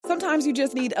Sometimes you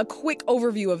just need a quick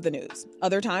overview of the news.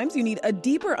 Other times you need a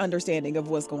deeper understanding of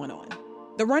what's going on.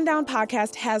 The Rundown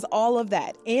podcast has all of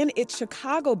that, and it's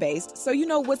Chicago-based, so you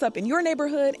know what's up in your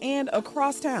neighborhood and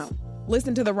across town.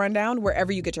 Listen to The Rundown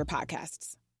wherever you get your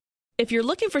podcasts. If you're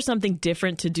looking for something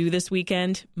different to do this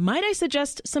weekend, might I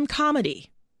suggest some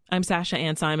comedy? I'm Sasha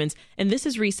Ann Simons, and this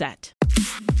is Reset.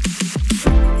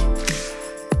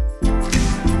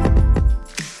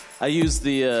 I use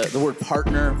the word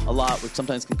partner a lot, which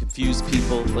sometimes can confuse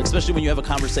people, like especially when you have a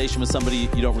conversation with somebody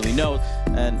you don't really know.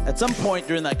 And at some point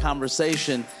during that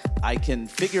conversation, I can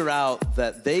figure out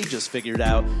that they just figured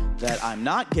out that I'm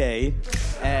not gay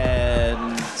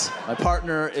and my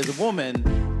partner is a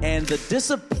woman, and the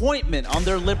disappointment on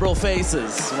their liberal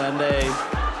faces when they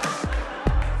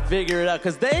figure it out.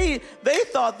 Because they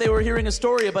thought they were hearing a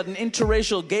story about an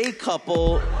interracial gay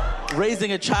couple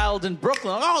raising a child in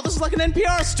Brooklyn. Oh, this is like an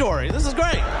NPR story. This is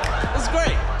great. This is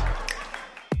great.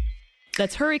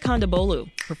 That's Hari Kondabolu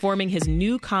performing his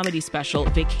new comedy special,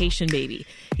 Vacation Baby.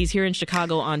 He's here in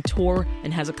Chicago on tour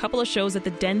and has a couple of shows at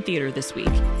the Den Theater this week.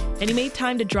 And he made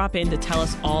time to drop in to tell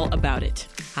us all about it.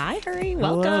 Hi, Hari.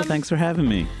 Welcome. Hello. Thanks for having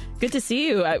me. Good to see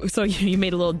you. So you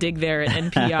made a little dig there at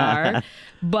NPR.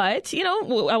 But, you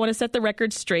know, I want to set the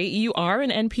record straight. You are an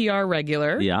NPR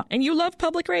regular. Yeah. And you love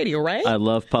public radio, right? I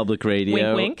love public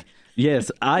radio. Wink, wink.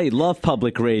 Yes, I love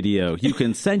public radio. You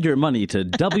can send your money to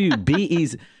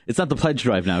WBE's. It's not the pledge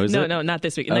drive now, is it? No, not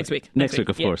this week. Next week. Next week,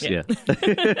 of course, yeah.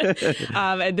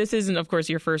 And this isn't, of course,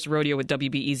 your first rodeo with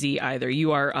WBEZ either.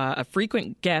 You are a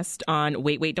frequent guest on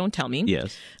Wait, Don't Tell Me.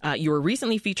 Yes. You were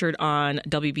recently featured on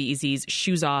WBEZ's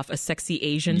Shoes Off, a Sexy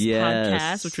Asians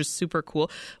podcast, which was super cool.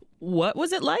 What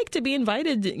was it like to be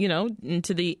invited, you know,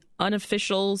 into the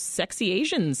unofficial Sexy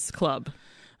Asians Club?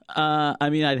 I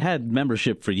mean, I'd had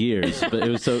membership for years, but it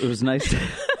was nice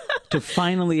to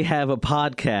finally have a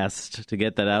podcast to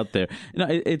get that out there. You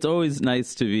know, it's always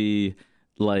nice to be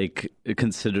like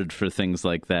considered for things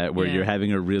like that, where you're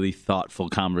having a really thoughtful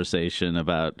conversation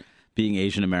about being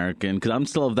Asian American. Because I'm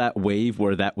still of that wave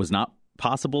where that was not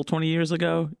possible 20 years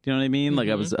ago. Do you know what I mean? Mm-hmm. Like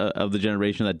I was of the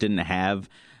generation that didn't have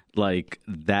like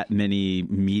that many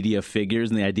media figures,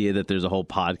 and the idea that there's a whole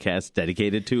podcast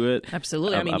dedicated to it.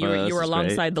 Absolutely. I mean, you were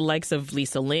alongside the likes of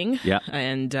Lisa Ling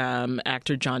and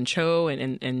actor John Cho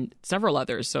and several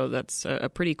others. So that's a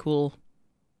pretty cool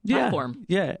platform.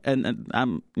 Yeah. And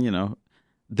I'm, you know,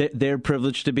 they're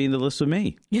privileged to be in the list with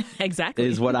me. Yeah, exactly.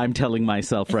 Is what I'm telling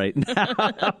myself right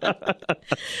now.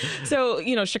 So,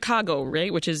 you know, Chicago,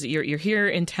 right, which is you're here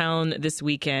in town this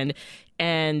weekend.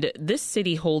 And this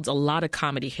city holds a lot of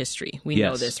comedy history. We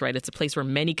know this, right? It's a place where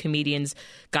many comedians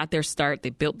got their start. They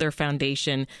built their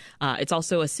foundation. It's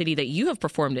also a city that you have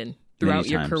performed in throughout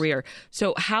your career.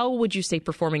 So how would you say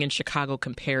performing in Chicago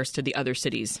compares to the other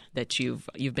cities that you've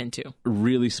been to?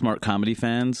 Really smart comedy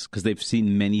fans, because they've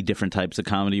seen many different types of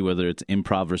comedy, whether it's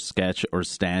improv or sketch or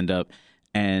stand-up.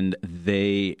 And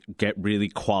they get really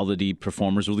quality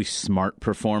performers, really smart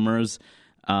performers.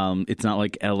 It's not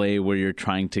like LA where you're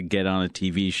trying to get on a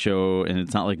TV show, and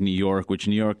it's not like New York, which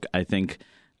New York, I think,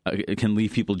 it can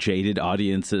leave people jaded.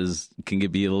 Audiences can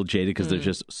be a little jaded because there's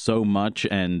just so much,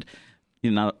 and a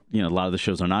lot of the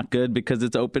shows are not good because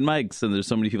it's open mics and there's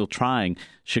so many people trying.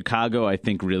 Chicago, I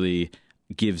think, really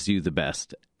gives you the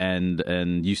best, and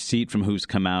you see it from who's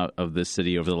come out of this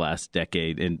city over the last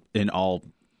decade in all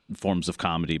forms of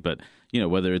comedy, but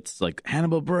whether it's like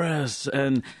Hannibal Buress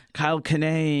and Kyle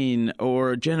Kinane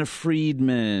or Jenna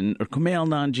Friedman or Kumail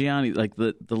Nanjiani, like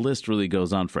the list really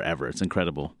goes on forever. It's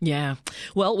incredible. Yeah.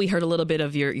 Well, we heard a little bit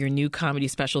of your new comedy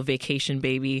special, Vacation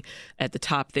Baby, at the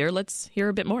top there. Let's hear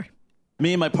a bit more.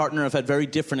 Me and my partner have had very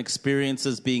different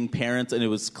experiences being parents, and it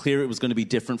was clear it was going to be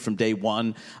different from day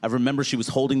one. I remember she was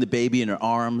holding the baby in her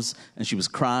arms, and she was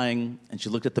crying, and she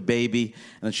looked at the baby,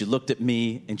 and then she looked at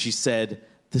me, and she said,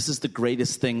 "This is the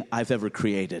greatest thing I've ever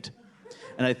created."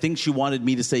 And I think she wanted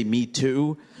me to say me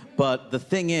too, but the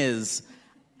thing is,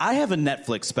 I have a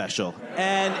Netflix special,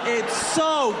 and it's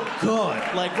so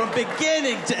good, like from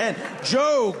beginning to end.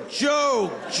 Joke,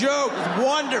 it's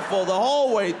wonderful the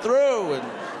whole way through,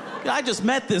 and I just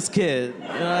met this kid, you know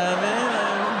what I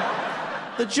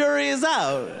mean? The jury is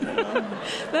out.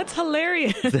 That's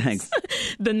hilarious. Thanks.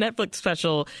 The Netflix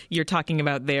special you're talking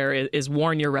about there is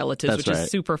Warn Your Relatives, which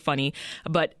is super funny.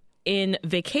 But in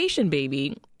Vacation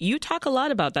Baby, you talk a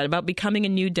lot about that, about becoming a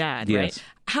new dad, right?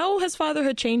 How has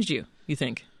fatherhood changed you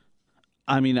think?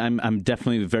 I mean, I'm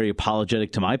definitely very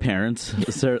apologetic to my parents,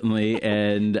 certainly,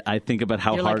 and I think about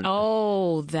how You're hard. Like,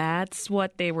 oh, that's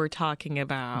what they were talking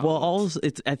about. Well,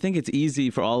 I think it's easy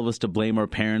for all of us to blame our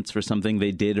parents for something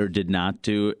they did or did not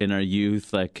do in our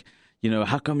youth. Like,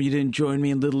 how come you didn't join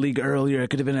me in Little League earlier? I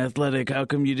could have been athletic. How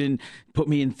come you didn't put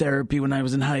me in therapy when I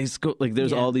was in high school? Like,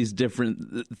 there's all these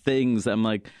different things. I'm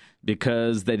like,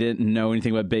 because they didn't know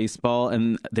anything about baseball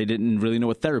and they didn't really know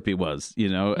what therapy was,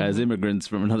 as immigrants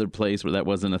from another place where that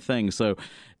wasn't a thing. So,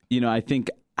 I think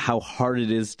how hard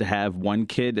it is to have one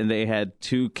kid, and they had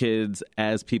two kids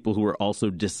as people who were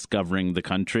also discovering the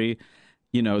country.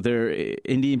 They're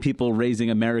Indian people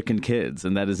raising American kids,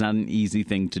 and that is not an easy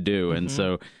thing to do. And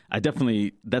so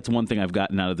that's one thing I've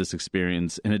gotten out of this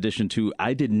experience. In addition to,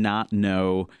 I did not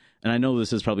know, and I know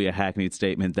this is probably a hackneyed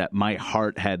statement, that my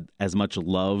heart had as much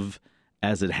love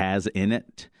as it has in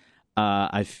it.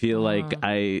 I feel like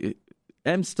I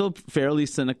am still fairly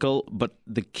cynical, but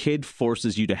the kid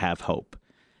forces you to have hope.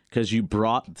 Because you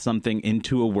brought something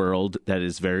into a world that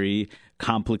is very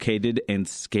complicated and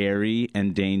scary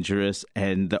and dangerous.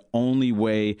 And the only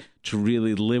way to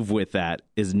really live with that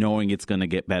is knowing it's going to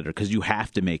get better, because you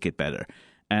have to make it better.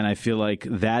 And I feel like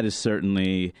that is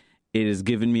certainly, it has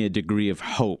given me a degree of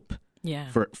hope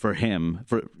for him.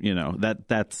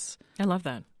 That's I love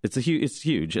that. It's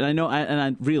huge. And I know,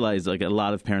 I realize like a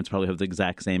lot of parents probably have the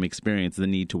exact same experience, the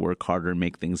need to work harder and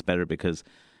make things better because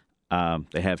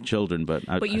they have children, but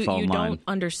you fall in line. Don't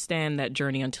understand that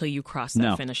journey until you cross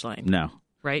that finish line. No.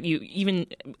 Right? You, even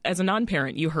as a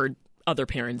non-parent, you heard other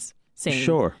parents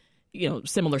saying,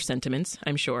 similar sentiments,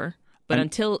 I'm sure. But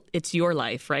until it's your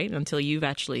life, right? Until you've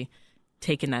actually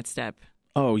taken that step.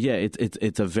 Oh, yeah.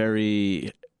 It's a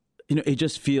very, it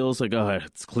just feels like,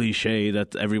 it's cliche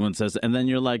that everyone says. And then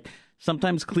you're like,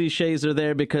 sometimes cliches are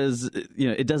there because,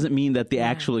 it doesn't mean that the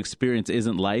actual experience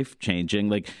isn't life-changing.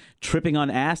 Like, tripping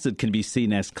on acid can be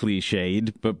seen as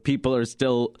cliched, but people are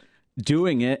still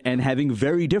doing it and having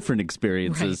very different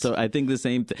experiences. Right. So I think the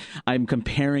same thing. I'm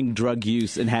comparing drug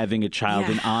use and having a child,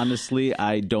 and honestly,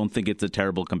 I don't think it's a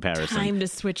terrible comparison. Time to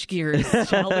switch gears,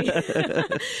 shall we?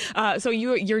 So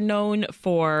you're known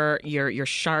for your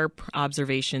sharp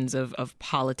observations of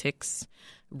politics,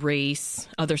 race,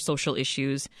 other social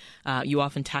issues. You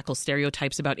often tackle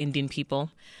stereotypes about Indian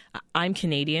people. I'm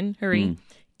Canadian, Hari,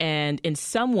 and in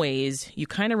some ways, you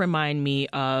kind of remind me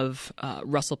of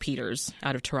Russell Peters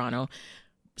out of Toronto.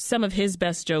 Some of his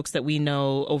best jokes that we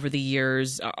know over the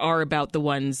years are about the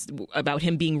ones about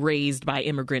him being raised by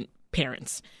immigrant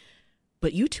parents.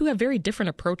 But you two have very different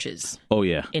approaches.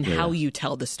 In how you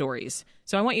tell the stories.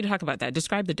 So I want you to talk about that.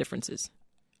 Describe the differences.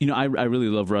 I really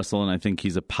love Russell, and I think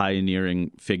he's a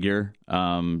pioneering figure.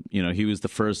 He was the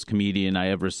first comedian I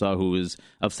ever saw who was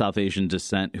of South Asian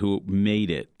descent who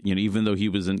made it. Even though he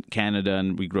was in Canada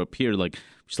and we grew up here, like, we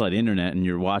still had internet, and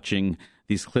you're watching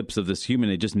these clips of this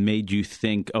human. It just made you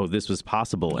think, this was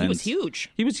possible. He was huge.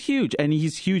 He was huge, and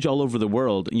he's huge all over the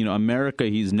world. America,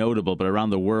 he's notable, but around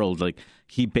the world, like,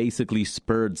 he basically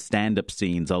spurred stand-up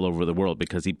scenes all over the world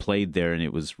because he played there, and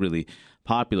it was really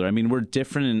popular. I mean, we're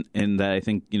different in that I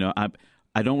think,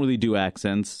 I don't really do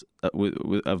accents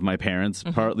of my parents,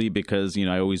 partly because,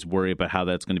 I always worry about how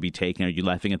that's going to be taken. Are you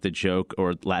laughing at the joke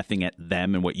or laughing at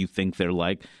them and what you think they're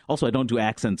like? Also, I don't do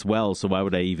accents well, so why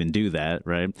would I even do that,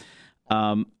 right?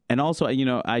 And also,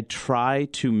 I try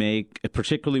to make,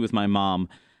 particularly with my mom,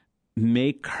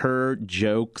 make her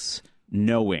jokes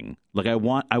knowing. Like, I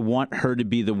want her to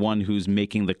be the one who's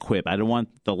making the quip. I don't want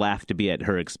the laugh to be at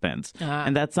her expense.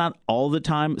 And that's not all the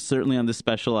time. Certainly on this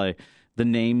special, the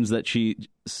names that she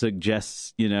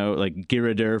suggests, like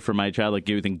Giridhar for my child, like,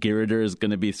 you think Giridhar is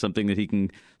going to be something that he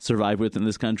can survive with in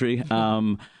this country.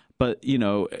 But,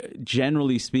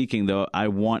 generally speaking, though, I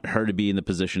want her to be in the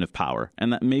position of power.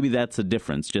 And maybe that's a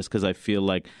difference, just because I feel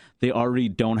like they already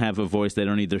don't have a voice. They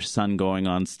don't need their son going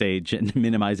on stage and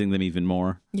minimizing them even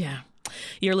more. Yeah.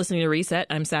 You're listening to Reset.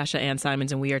 I'm Sasha Ann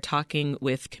Simons, and we are talking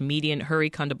with comedian Hari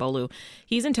Kondabolu.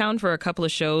 He's in town for a couple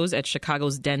of shows at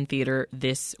Chicago's Den Theater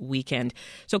this weekend.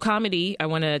 So comedy, I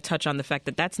want to touch on the fact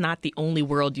that that's not the only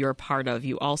world you're a part of.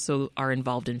 You also are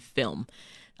involved in film.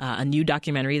 A new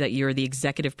documentary that you're the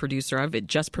executive producer of. It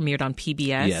just premiered on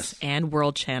PBS and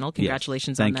World Channel.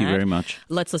 Congratulations on that. Thank you very much.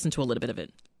 Let's listen to a little bit of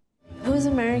it. Who's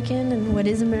American and what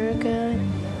is America?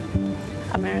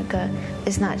 America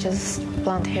is not just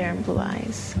blonde hair and blue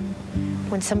eyes.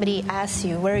 When somebody asks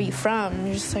you, where are you from?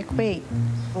 You're just like, wait,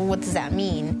 what does that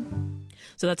mean?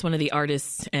 So that's one of the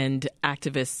artists and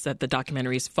activists that the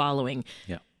documentary is following.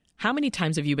 Yeah. How many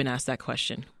times have you been asked that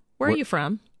question? Where are you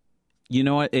from? You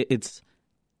know what?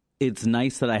 It's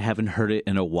nice that I haven't heard it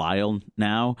in a while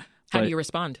now. How do you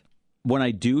respond? when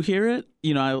I do hear it,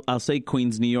 I'll say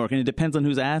Queens, New York, and it depends on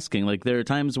who's asking. Like, there are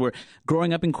times where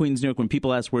growing up in Queens, New York, when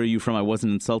people ask, where are you from, I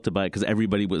wasn't insulted by it because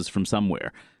everybody was from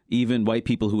somewhere. Even white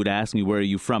people who would ask me, where are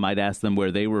you from, I'd ask them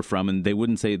where they were from, and they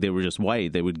wouldn't say they were just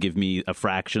white. They would give me a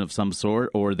fraction of some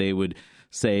sort, or they would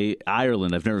say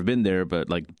Ireland. I've never been there, but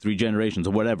like 3 generations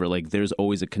or whatever. Like, there's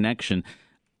always a connection.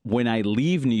 When I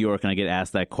leave New York and I get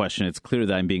asked that question, it's clear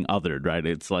that I'm being othered, right?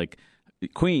 It's like,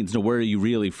 Queens, no, where are you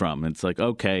really from? It's like,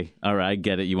 okay, all right, I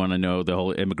get it. You want to know the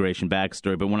whole immigration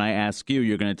backstory. But when I ask you,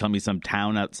 you're going to tell me some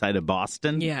town outside of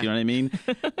Boston? Yeah. Do you know what I mean?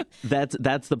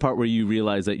 That's the part where you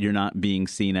realize that you're not being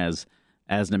seen as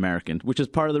an American, which is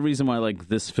part of the reason why, like,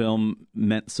 this film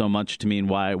meant so much to me and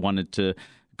why I wanted to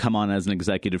come on as an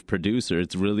executive producer.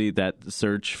 It's really that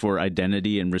search for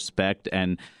identity and respect.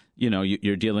 And,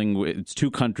 you're dealing with, it's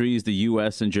 2 countries, the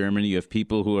U.S. and Germany. You have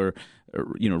people who are,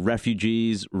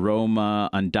 refugees, Roma,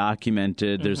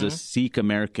 undocumented. There's a Sikh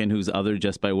American who's other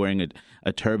just by wearing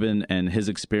a turban, and his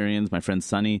experience, my friend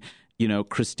Sonny.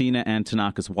 Christina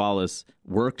Antonakis Wallace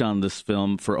worked on this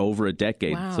film for over a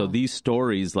decade. Wow. So these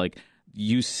stories, like,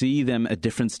 you see them at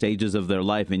different stages of their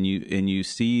life, and you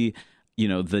see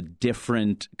the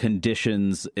different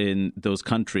conditions in those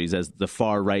countries as the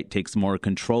far right takes more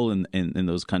control in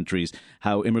those countries,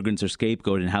 how immigrants are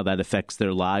scapegoated and how that affects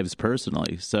their lives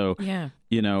personally. So,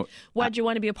 why'd you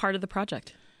want to be a part of the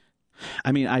project?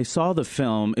 I mean, I saw the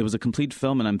film. It was a complete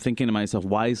film, and I'm thinking to myself,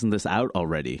 why isn't this out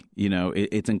already?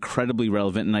 It's incredibly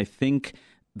relevant, and I think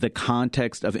the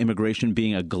context of immigration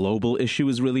being a global issue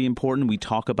is really important. We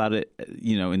talk about it,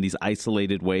 in these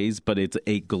isolated ways, but it's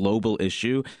a global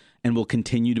issue and will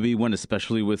continue to be one,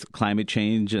 especially with climate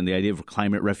change and the idea of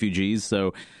climate refugees.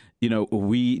 So,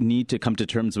 we need to come to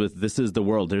terms with, this is the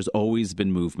world. There's always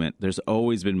been movement. There's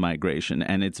always been migration.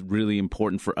 And it's really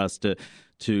important for us to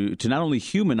not only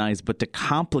humanize, but to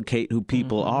complicate who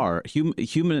people are.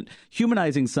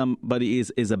 Humanizing somebody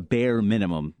is a bare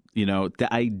minimum. The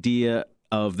idea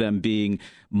of them being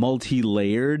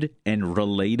multi-layered and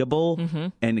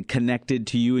relatable and connected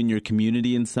to you and your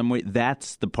community in some way.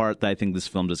 That's the part that I think this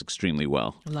film does extremely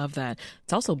well. I love that.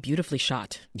 It's also beautifully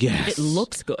shot. Yes. It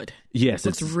looks good. Yes.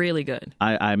 It looks really good.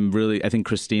 I think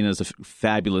Christina's a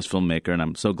fabulous filmmaker, and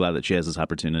I'm so glad that she has this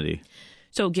opportunity.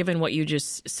 So given what you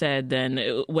just said,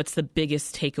 then what's the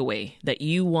biggest takeaway that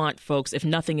you want folks, if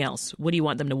nothing else, what do you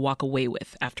want them to walk away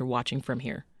with after watching from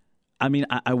here? I mean,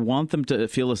 I want them to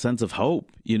feel a sense of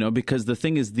hope, because the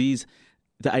thing is, the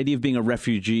idea of being a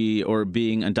refugee or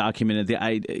being undocumented,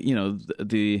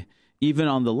 even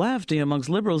on the left, amongst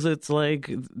liberals, it's like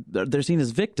they're seen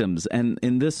as victims. And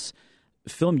in this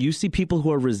film, you see people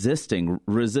who are resisting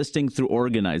through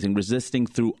organizing, resisting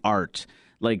through art,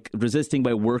 like resisting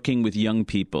by working with young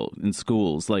people in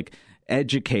schools, like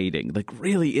educating, like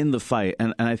really in the fight.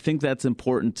 And I think that's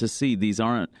important to see. These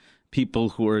aren't people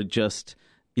who are just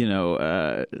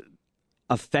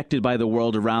affected by the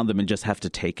world around them and just have to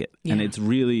take it. Yeah. And it's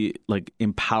really like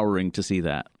empowering to see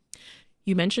that.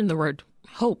 You mentioned the word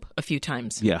hope a few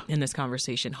times in this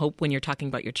conversation. Hope when you're talking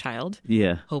about your child.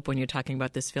 Yeah. Hope when you're talking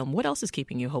about this film. What else is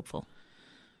keeping you hopeful?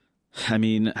 I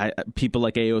mean, people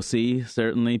like AOC,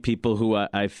 certainly, people who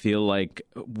I feel like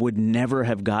would never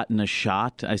have gotten a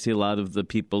shot. I see a lot of the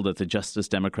people that the Justice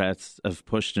Democrats have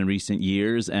pushed in recent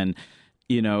years, and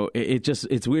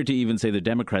it's weird to even say the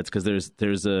Democrats, because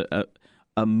there's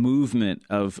a movement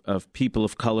of people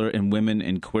of color and women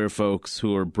and queer folks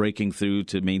who are breaking through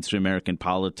to mainstream American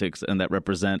politics, and that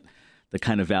represent the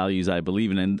kind of values I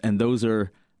believe in. And those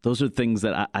are things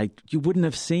that you wouldn't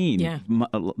have seen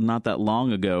not that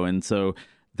long ago. And so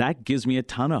that gives me a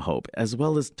ton of hope, as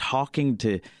well as talking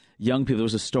to young people. There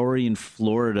was a story in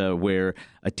Florida where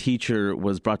a teacher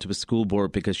was brought to a school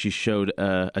board because she showed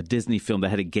a Disney film that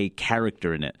had a gay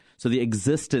character in it. So the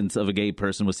existence of a gay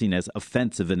person was seen as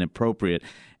offensive and inappropriate.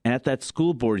 And at that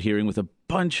school board hearing with a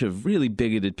bunch of really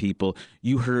bigoted people,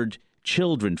 you heard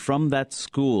children from that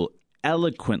school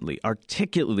eloquently,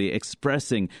 articulately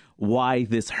expressing why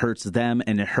this hurts them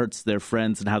and it hurts their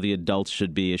friends, and how the adults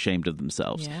should be ashamed of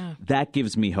themselves. Yeah. That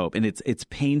gives me hope. And it's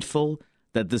painful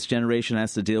that this generation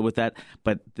has to deal with that,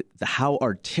 but how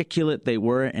articulate they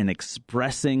were in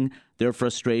expressing their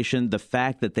frustration, the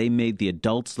fact that they made the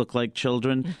adults look like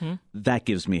children, that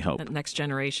gives me hope. That next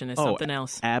generation is something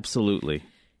else. Absolutely.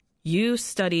 You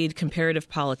studied comparative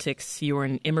politics. You were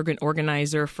an immigrant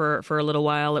organizer for a little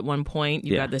while at one point.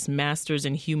 You got this master's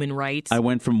in human rights. I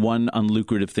went from one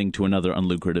unlucrative thing to another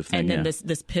unlucrative thing. And then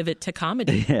this pivot to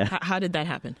comedy. How did that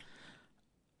happen?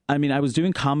 I mean, I was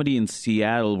doing comedy in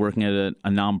Seattle, working at a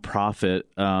nonprofit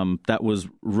that was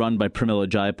run by Pramila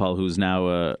Jayapal, who's now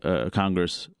a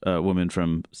congresswoman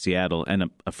from Seattle,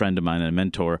 and a friend of mine and a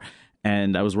mentor.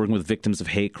 and I was working with victims of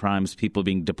hate crimes, people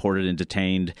being deported and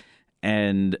detained.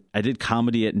 And I did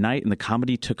comedy at night, and the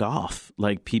comedy took off.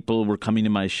 Like, people were coming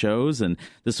to my shows, and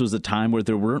this was a time where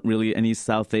there weren't really any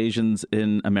South Asians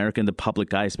in America in the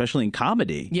public eye, especially in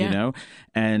comedy, you know?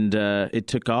 And it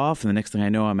took off, and the next thing I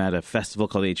know, I'm at a festival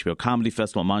called the HBO Comedy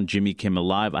Festival. I'm on Jimmy Kimmel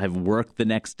Live. I have work the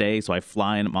next day, so I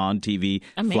fly and I'm on TV,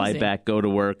 fly back, go to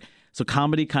work. So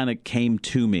comedy kind of came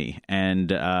to me,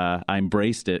 and I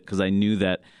embraced it because I knew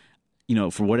that, you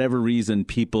know, for whatever reason,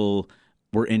 people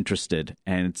were interested.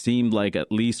 And it seemed like,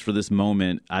 at least for this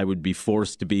moment, I would be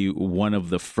forced to be one of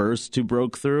the first to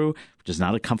broke through, which is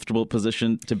not a comfortable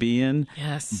position to be in.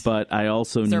 Yes. But I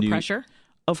also knew... Is there pressure?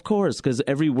 Of course, because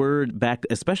every word back,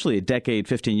 especially a decade,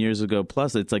 15 years ago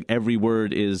plus, it's like every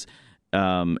word is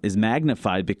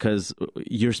magnified because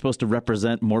you're supposed to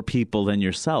represent more people than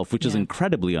yourself, which is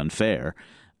incredibly unfair.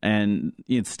 And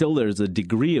still there's a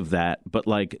degree of that. But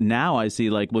like now I see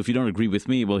like, well, if you don't agree with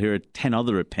me, well, here are 10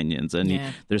 other opinions. And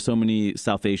there's so many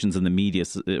South Asians in the media,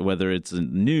 whether it's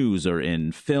in news or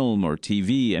in film or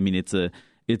TV. I mean, it's a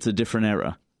different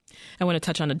era. I want to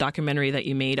touch on a documentary that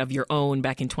you made of your own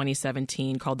back in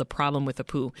 2017 called The Problem with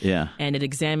Apu. Yeah. And it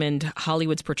examined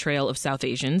Hollywood's portrayal of South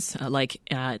Asians, like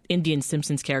Indian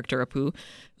Simpson's character Apu,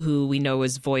 who we know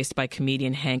is voiced by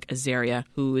comedian Hank Azaria,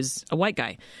 who is a white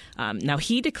guy. Now,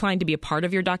 he declined to be a part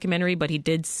of your documentary, but he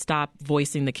did stop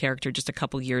voicing the character just a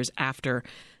couple years after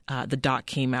the doc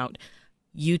came out.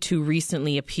 You two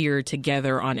recently appeared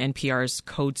together on NPR's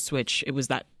Code Switch. It was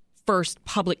that first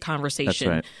public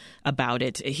conversation about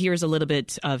it. Here's a little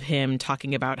bit of him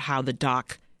talking about how the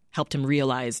doc helped him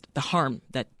realize the harm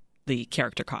that the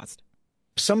character caused.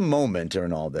 Some moment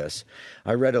during all this,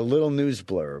 I read a little news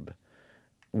blurb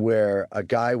where a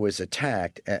guy was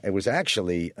attacked. It was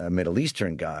actually a Middle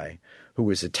Eastern guy who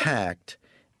was attacked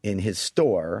in his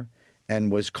store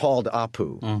and was called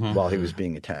Apu while he was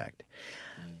being attacked.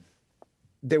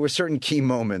 There were certain key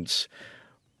moments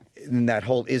in that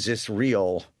whole "is this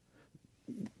real?"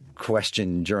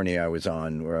 question journey I was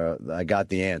on where I got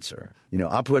the answer. You know,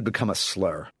 Apu had become a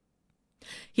slur.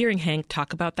 Hearing Hank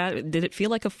talk about that, did it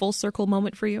feel like a full circle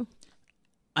moment for you?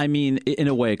 I mean, in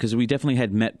a way, because we definitely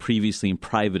had met previously in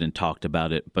private and talked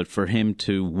about it. But for him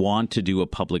to want to do a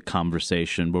public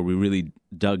conversation where we really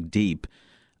dug deep,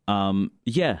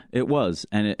 it was.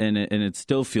 And it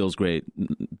still feels great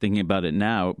thinking about it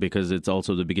now, because it's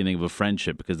also the beginning of a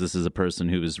friendship, because this is a person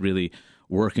who is really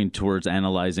working towards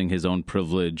analyzing his own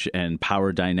privilege and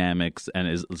power dynamics and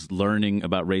is learning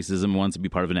about racism, wants to be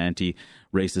part of an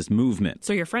anti-racist movement.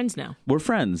 So you're friends now? We're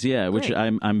friends, yeah, which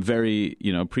I'm very,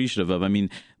 appreciative of. I mean,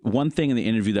 one thing in the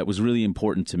interview that was really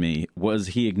important to me was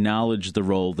he acknowledged the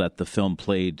role that the film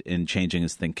played in changing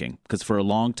his thinking. Because for a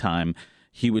long time,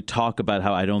 he would talk about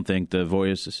how I don't think the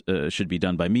voice should be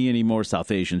done by me anymore.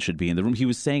 South Asians should be in the room. He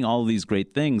was saying all of these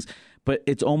great things, but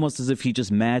it's almost as if he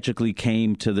just magically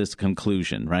came to this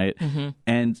conclusion, right? Mm-hmm.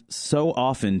 And so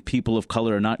often people of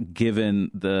color are not given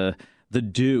the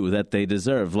due that they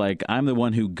deserve. Like, I'm the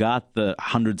one who got the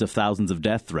hundreds of thousands of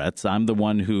death threats. I'm the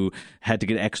one who had to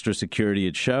get extra security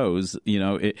at shows.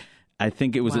 I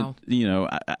think it was, I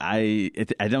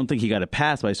don't think he got a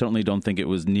pass, but I certainly don't think it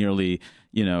was nearly,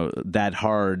 that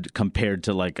hard compared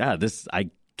to I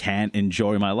can't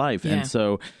enjoy my life. Yeah. And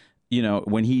so,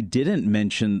 when he didn't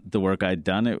mention the work I'd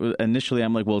done, initially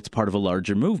I'm like, well, it's part of a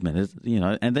larger movement,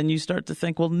 and then you start to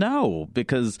think, well, no,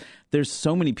 because there's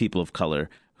so many people of color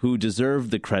who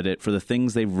deserve the credit for the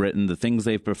things they've written, the things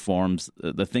they've performed,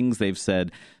 the things they've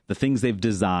said, the things they've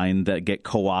designed that get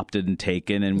co-opted and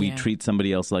taken, and we treat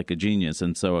somebody else like a genius.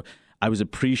 And so I was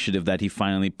appreciative that he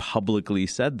finally publicly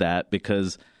said that,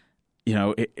 because,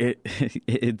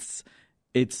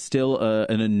 it's still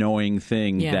an annoying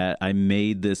thing that I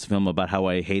made this film about how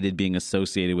I hated being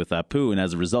associated with Apu, and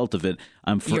as a result of it,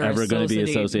 I'm forever going to be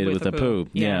associated with Apu.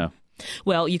 Yeah.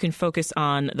 Well, you can focus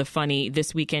on the funny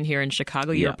this weekend here in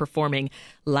Chicago. You're performing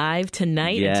live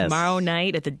tonight and tomorrow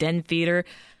night at the Den Theater.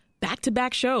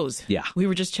 Back-to-back shows. Yeah. We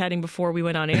were just chatting before we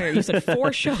went on air. You said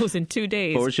 4 shows in 2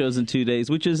 days. 4 shows in 2 days,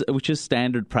 which is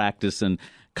standard practice in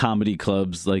comedy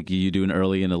clubs. Like, you do an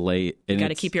early and a late. And you got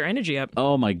to keep your energy up.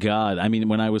 Oh, my God. I mean,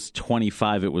 when I was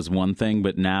 25, it was one thing,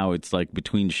 but now it's like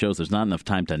between shows, there's not enough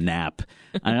time to nap.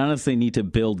 I honestly need to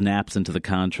build naps into the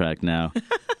contract now.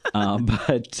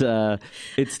 But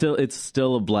it's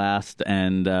still a blast,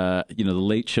 and the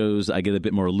late shows I get a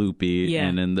bit more loopy,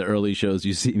 and in the early shows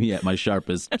you see me at my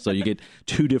sharpest, so you get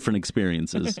 2 different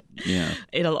experiences. Yeah,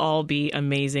 it'll all be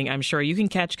amazing, I'm sure. You can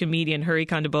catch comedian Hari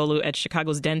Kondabolu at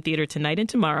Chicago's Den Theater tonight and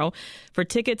tomorrow. For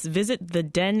tickets, visit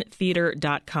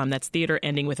thedentheater.com. That's theater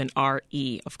ending with an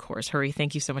R-E, of course. Hari,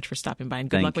 thank you so much for stopping by, and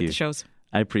good luck with the shows.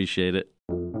 I appreciate it.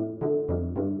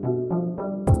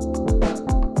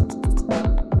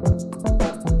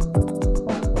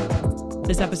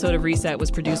 This episode of Reset was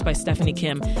produced by Stephanie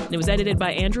Kim, and it was edited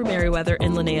by Andrew Merriweather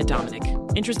and Linnea Dominic.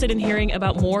 Interested in hearing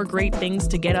about more great things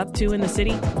to get up to in the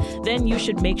city? Then you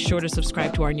should make sure to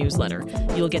subscribe to our newsletter.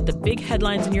 You'll get the big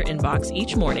headlines in your inbox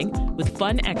each morning with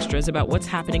fun extras about what's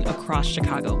happening across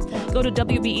Chicago. Go to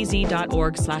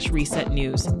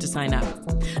wbez.org/resetnews to sign up.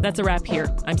 That's a wrap here.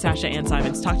 I'm Sasha Ann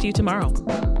Simons. Talk to you tomorrow.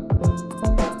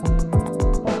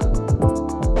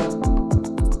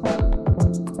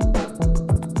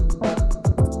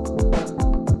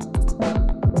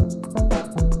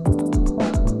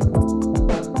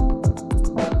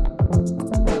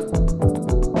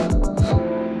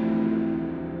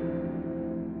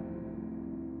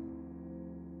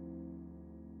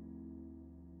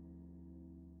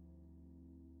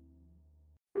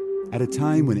 At a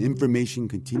time when information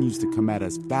continues to come at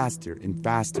us faster and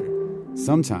faster,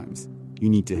 sometimes you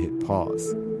need to hit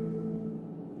pause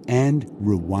and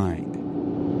rewind.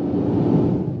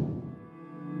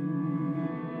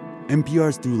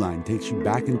 NPR's Throughline takes you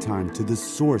back in time to the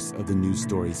source of the news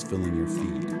stories filling your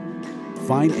feed.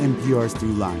 Find NPR's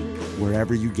Throughline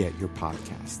wherever you get your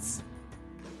podcasts.